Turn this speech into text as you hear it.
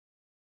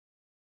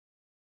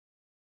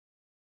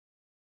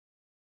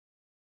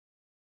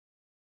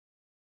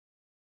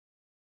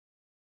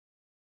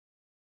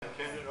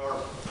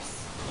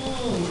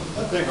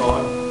Thank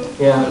God.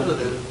 Yeah. Yes, it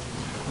is.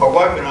 My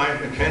wife and I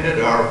attended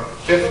our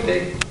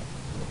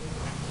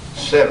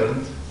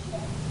 57th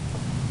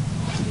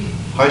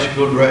high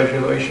school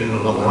graduation in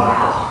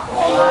Illinois.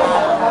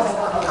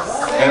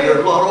 And there's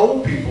a lot of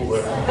old people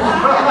there.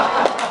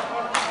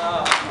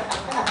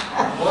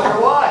 Wonder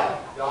why?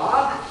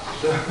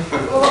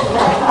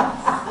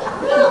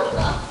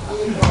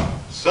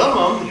 Some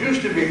of them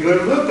used to be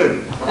good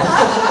looking.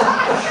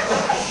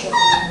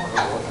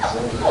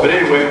 But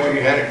anyway, we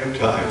had a good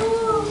time.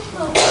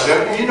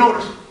 Now, you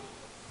notice,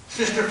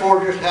 Sister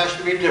Ford just has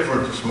to be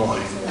different this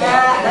morning.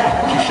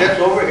 She sits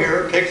over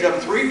here, takes up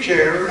 3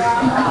 chairs,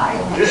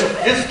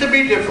 just to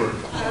be different.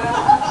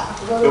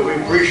 But we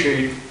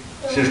appreciate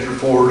Sister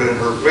Ford and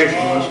her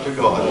faithfulness to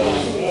God.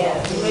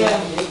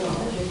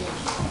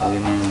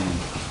 Amen.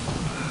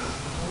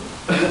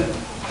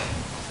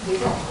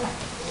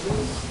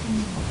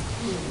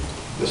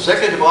 The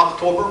 2nd of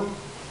October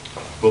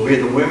will be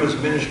the Women's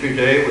Ministry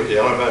Day with the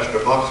Alabaster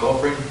Box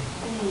Offering.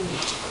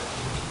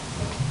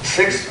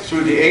 6th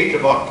through the 8th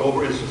of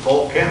October is the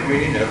Fall Camp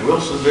Meeting at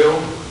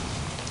Wilsonville.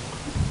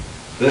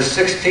 The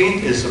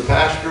 16th is the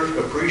Pastor's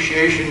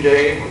Appreciation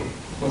Day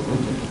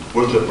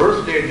with the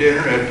birthday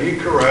dinner at D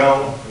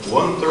Corral,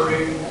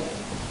 1:30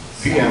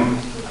 p.m.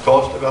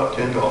 Cost about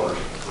 $10.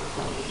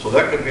 So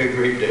that could be a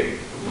great day.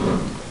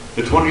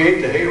 The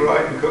 28th, the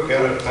Hayride and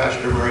Cookout at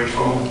Pastor Mary's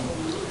home.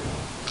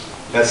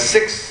 That's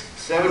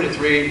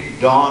 673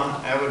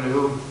 Dawn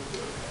Avenue.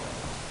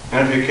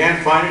 And if you can't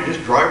find it,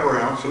 just drive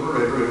around. Sooner or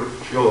later it'll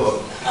show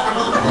up.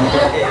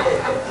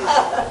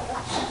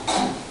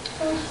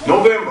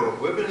 November,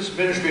 Women's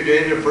Ministry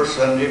Day, the first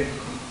Sunday.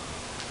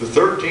 The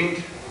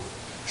 13th,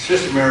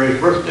 Sister Mary's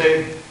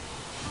birthday.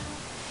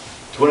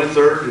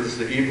 23rd is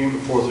the evening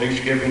before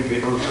Thanksgiving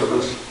funeral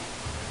service.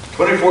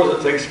 24th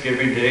is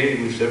Thanksgiving Day,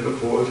 we said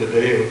before, is a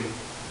day of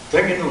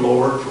thanking the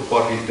Lord for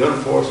what He's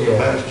done for us in the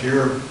past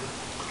year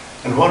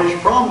and what He's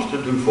promised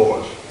to do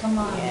for us. Come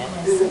on.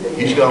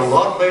 He's got a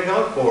lot laid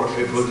out for us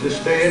if we'll just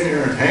stay in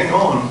there and hang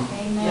on.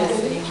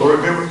 Amen. So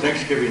remember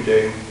Thanksgiving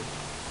Day.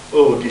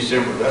 Oh,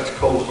 December, that's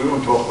cold. We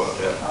won't talk about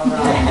that.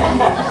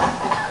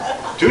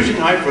 Tuesday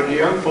night for the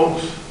young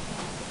folks.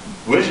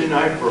 Wednesday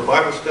night for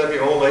Bible study,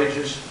 all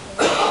ages.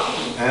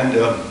 And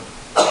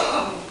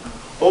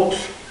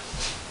folks,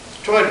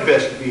 try the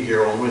best to be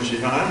here on Wednesday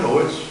night. I know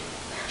it's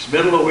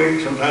middle of the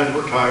week. Sometimes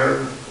we're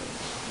tired.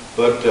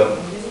 But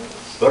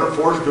Brother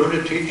Ford's doing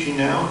the teaching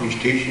now. He's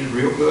teaching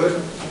real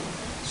good.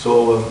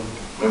 So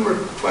remember,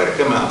 try to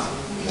come out.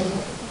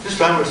 This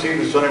time receive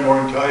the Sunday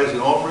morning tithes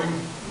and offering.